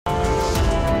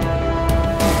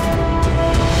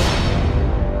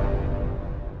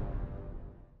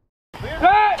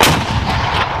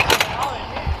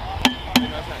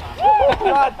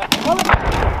God.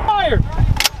 Fire!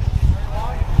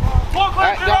 Four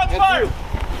clear, two rounds fire!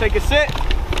 Take a sit.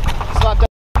 Slap that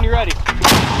when you're ready.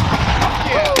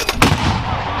 Yeah.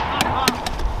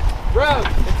 Bro,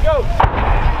 let's go.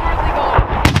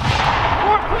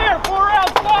 Four clear, 4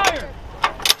 rounds fire!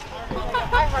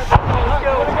 Let's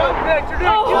go. Go, Victor.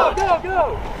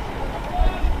 Go.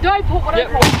 Do I pull? What do I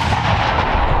pull?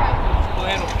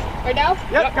 Right now?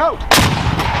 Yep, go.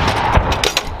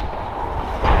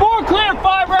 4 clear,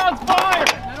 5 rounds fire!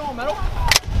 Metal.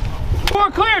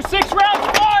 4 clear, 6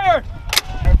 rounds fire!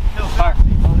 Fire.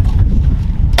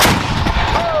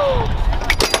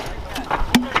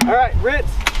 All right,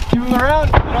 Ritz, give him around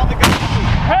and on the gun.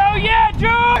 Hell yeah,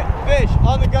 Joe! Fish,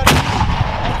 on the gun.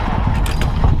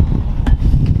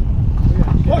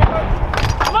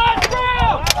 Last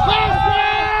round! Last round!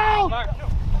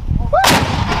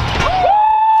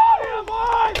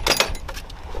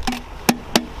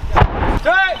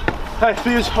 Hey,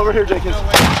 Fuse, over here, Jenkins. Do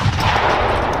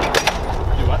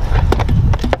what?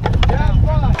 Yeah,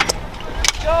 fine.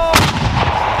 Go!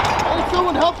 Hey,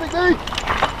 someone help me, Gary!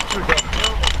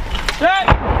 Set!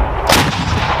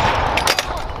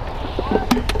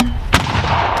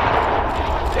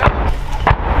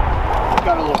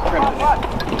 Got a little crimp in it.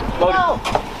 Load it.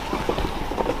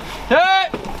 Set!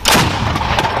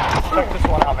 Check this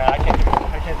one out, man. I can't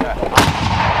do that.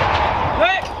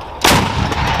 Set!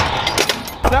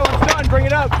 That one's done. Bring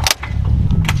it up.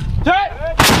 Set!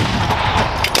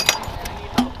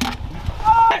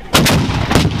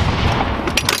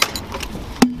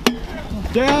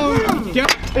 Down.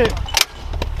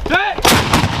 Set!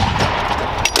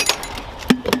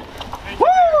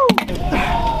 Woo!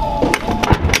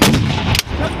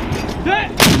 Set!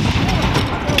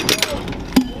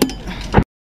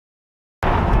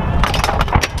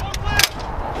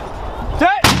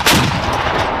 Set!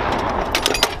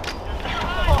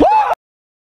 Woo!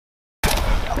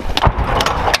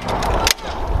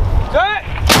 Set!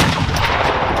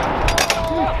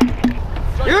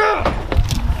 Yeah!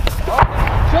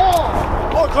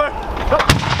 Oh, clear. Go.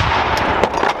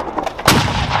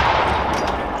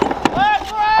 Last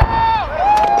round!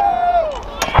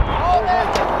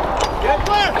 Get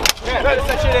clear. Yeah, better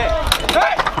set shit in.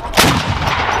 Set!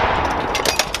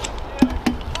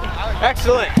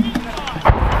 Excellent.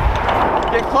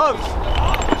 Get close.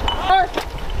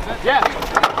 Yeah.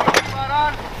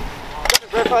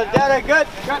 Verify the data. Good.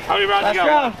 How many rounds Last you got?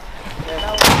 round.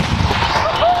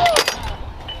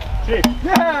 Chief.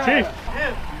 Yeah. Chief.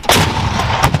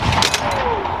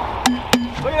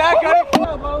 Look at that, got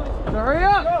it. Hurry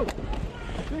up. Go.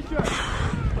 Bishop.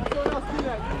 Let someone else do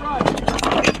that. You're right.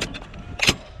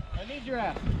 I need your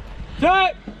ass.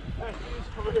 Set!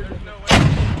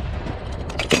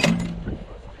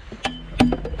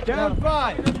 Down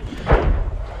 5.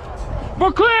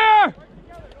 We're clear!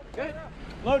 Good.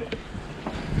 Load it.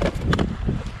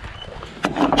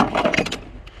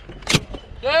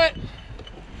 Set!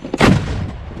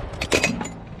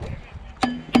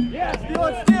 Yeah, steal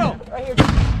it, steal. Right here.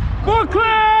 We're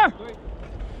clear!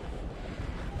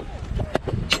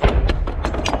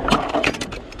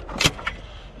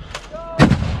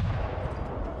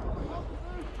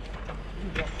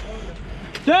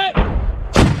 Set!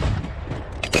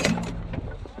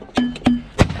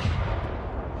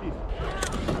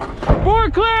 We're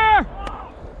clear!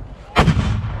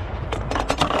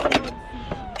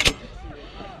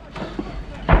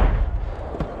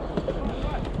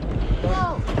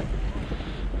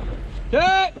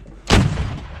 Set!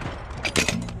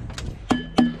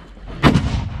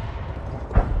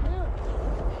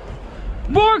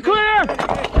 More clear!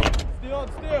 Steal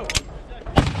and steal.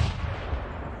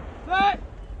 Set!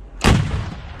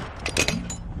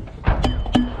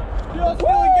 Steal,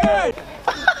 steal again.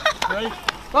 Ready?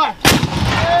 Fire.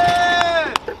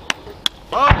 Yeah.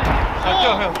 Oh.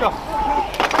 Let's go.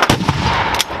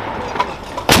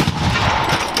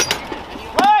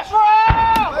 Last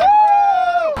round!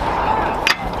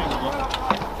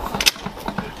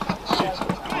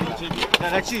 No,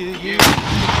 that's you.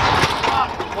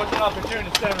 What's an opportunity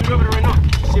instead of moving it right now?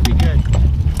 Should be good.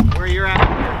 Where you're at.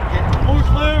 Move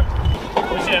clear!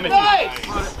 Nice!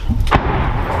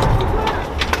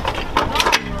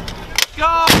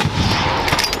 Go!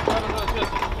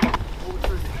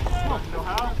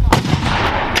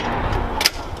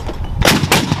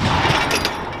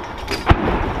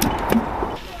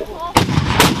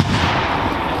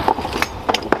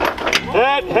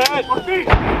 Head!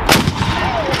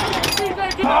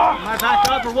 Am I back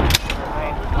up or what?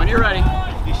 When you're ready,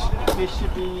 This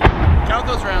should be. count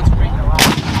those rounds for me.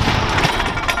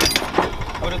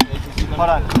 Hold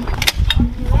on.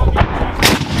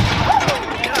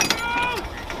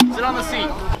 Sit on the seat. Go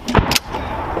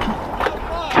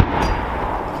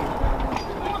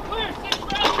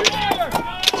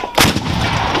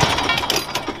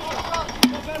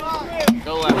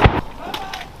left.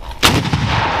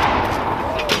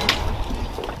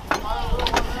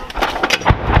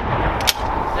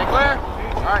 Stay clear.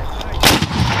 All right.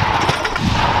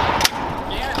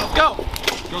 Yeah, let's go.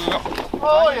 Go.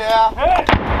 Oh yeah. Hey!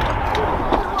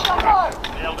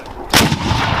 Nailed it.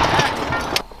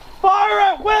 Fire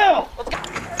at will!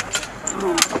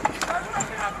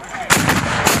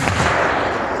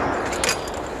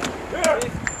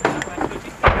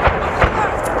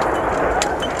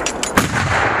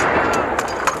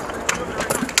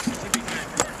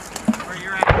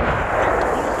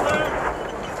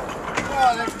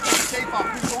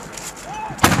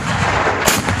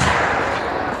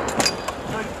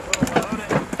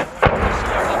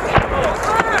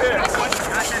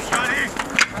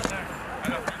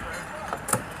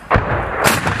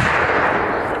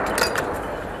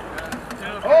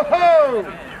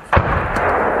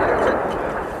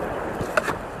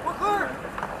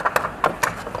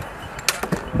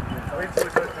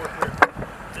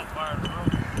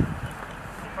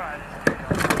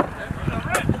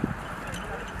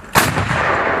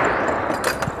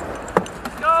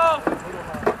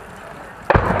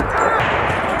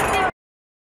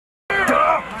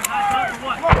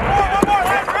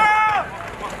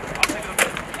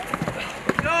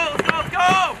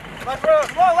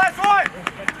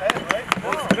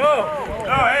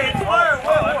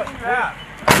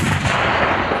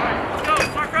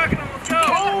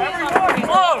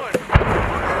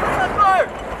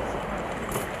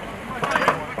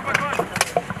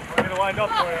 Lined up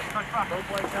for you.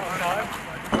 Both legs outside.